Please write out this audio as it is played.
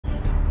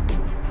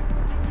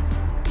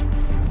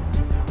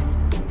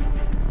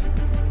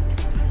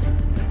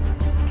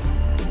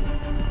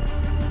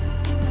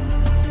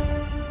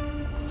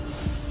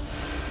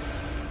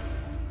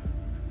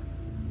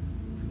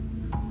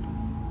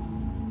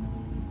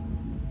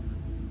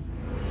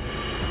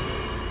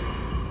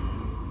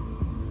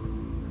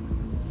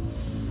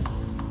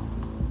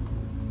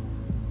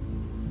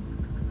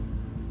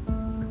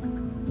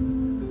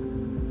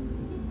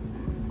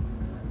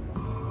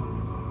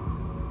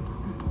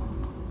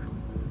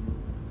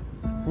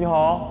你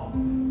好，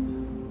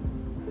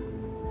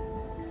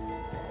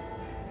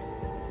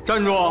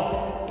站住！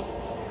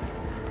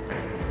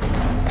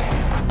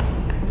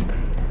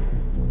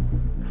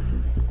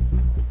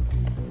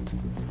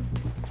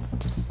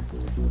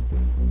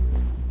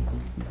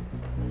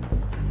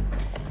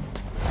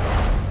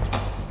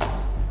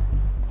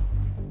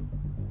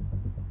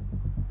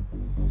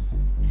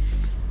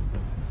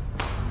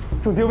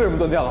正电为什么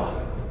断电了？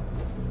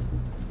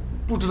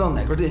不知道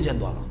哪根电线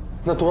断了。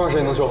那多长时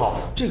间能修好？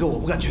这个我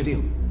不敢确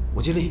定，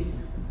我尽力。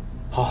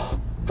好，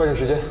抓紧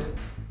时间。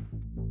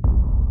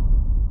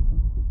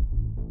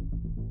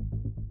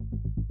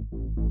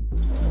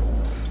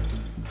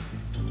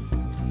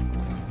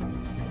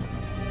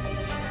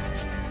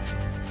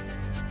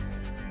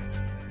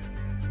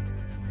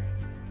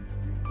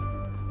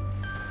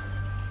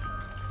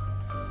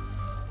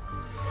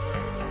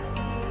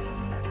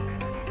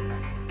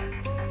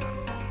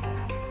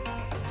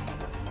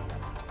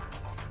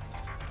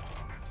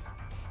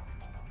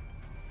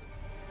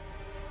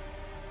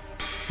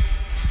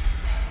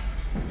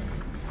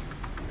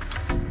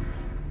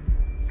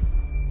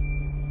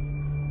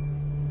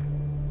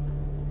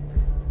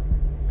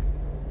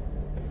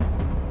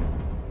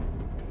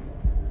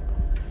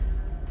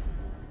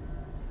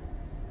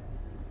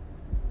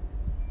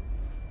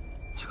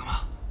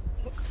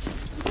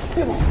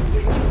别跑！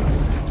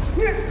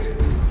你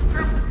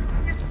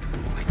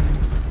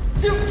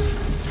这。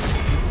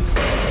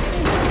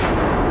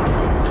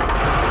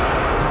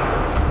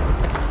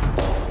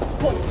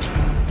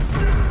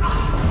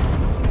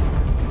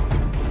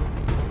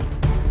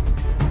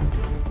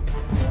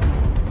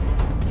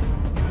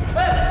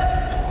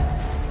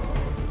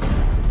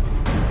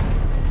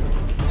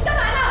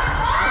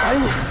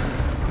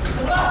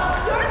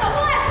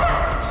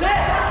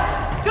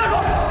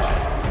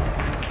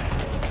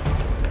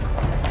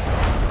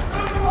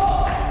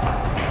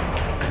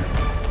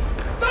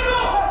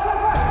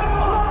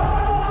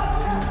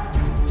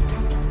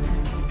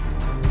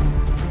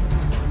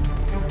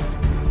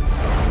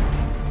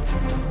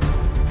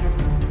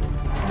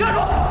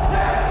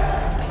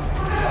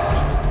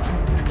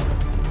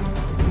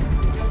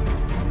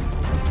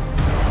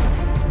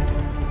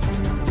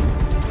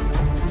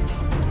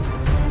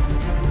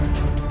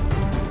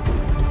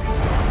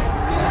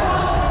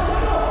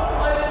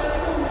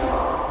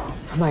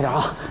 慢一点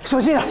啊，小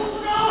心点！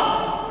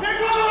别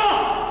抓住了！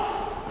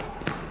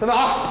在哪儿？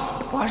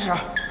办公室。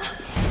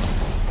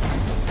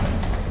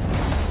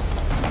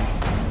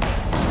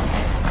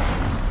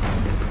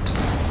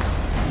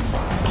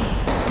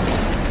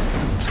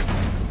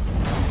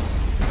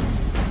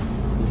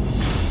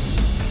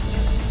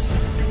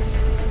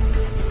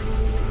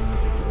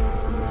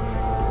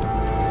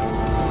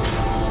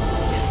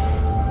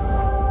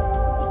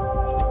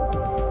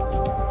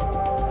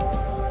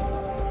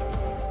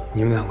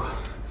你们两个。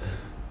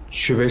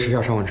 去维持一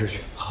下上网秩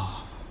序。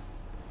好。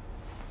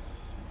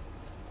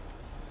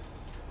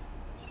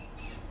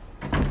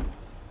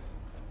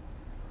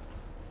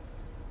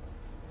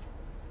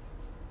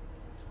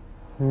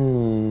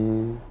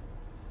你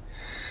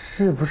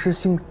是不是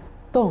姓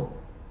邓？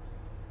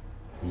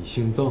你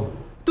姓邓？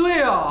对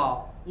呀，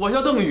我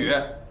叫邓宇，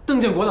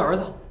邓建国的儿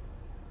子。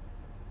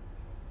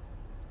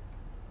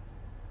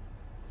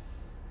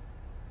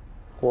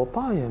我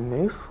爸也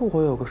没说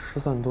我有个失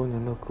散多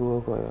年的哥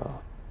哥呀。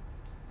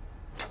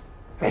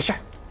 没事，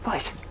放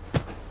下。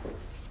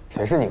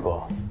谁是你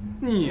哥？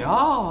你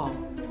呀，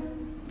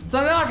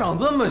咱俩长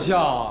这么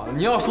像，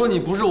你要说你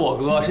不是我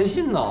哥，谁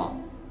信呢？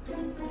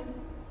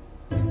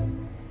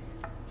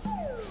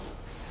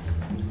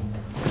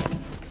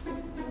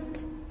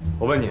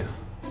我问你，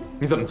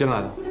你怎么进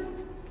来的？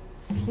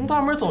从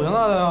大门走进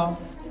来的呀。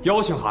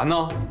邀请函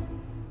呢？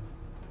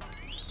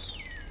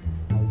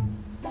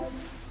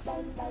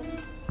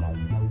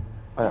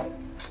哎呀，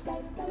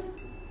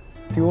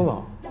丢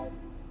了。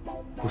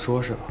 不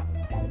说是吧？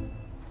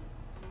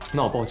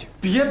那我报警。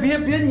别，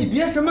你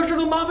别什么事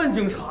都麻烦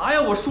警察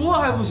呀！我说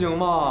还不行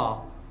吗？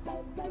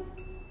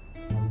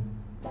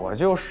我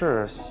就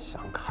是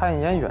想看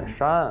一眼远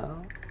山，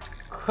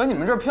可你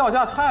们这票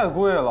价太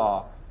贵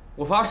了。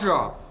我发誓，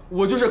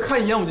我就是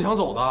看一眼我就想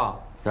走的。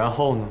然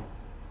后呢？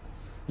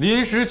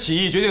临时起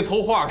意决定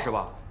偷画是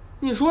吧？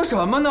你说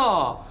什么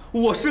呢？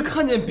我是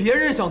看见别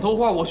人想偷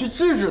画，我去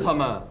制止他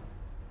们。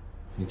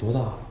你多大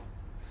了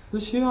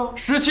17啊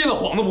！17了，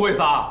谎都不会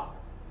撒。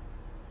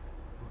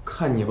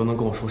 看你也不能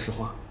跟我说实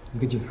话，你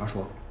跟警察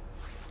说。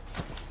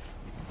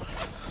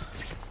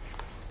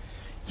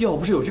要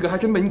不是有这个，还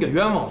真被你给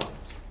冤枉了。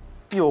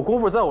有功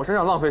夫在我身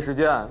上浪费时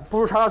间，不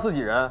如查查自己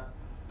人。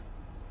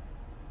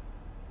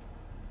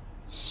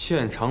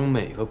现场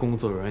每个工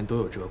作人员都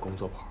有这个工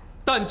作牌，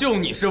但就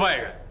你是外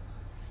人。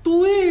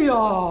对呀，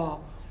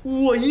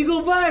我一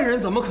个外人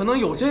怎么可能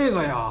有这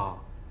个呀？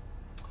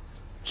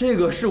这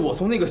个是我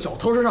从那个小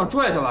偷身上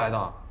拽下来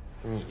的。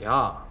你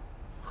呀，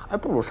还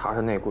不如查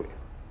查内鬼。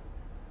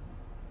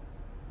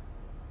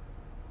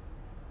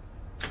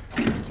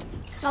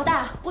 老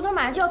大，活动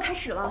马上就要开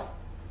始了。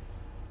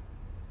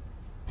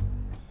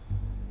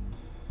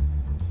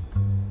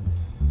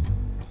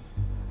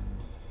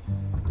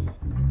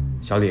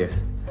小李，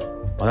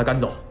把他赶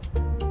走。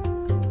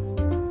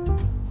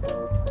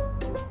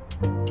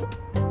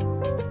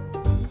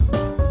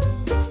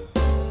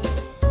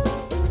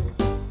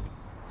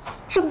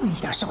这么一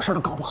点小事都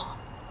搞不好，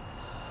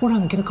我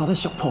让你给他搞点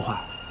小破坏，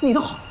你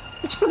倒好，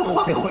你真把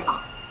话给毁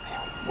了。哎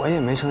呀，我也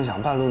没成想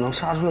半路能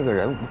杀出来个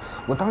人，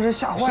我当时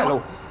吓坏了。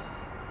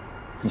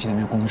你现在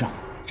没有工作证，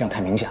这样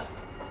太明显了。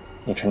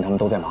你趁他们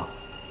都在忙，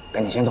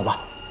赶紧先走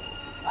吧。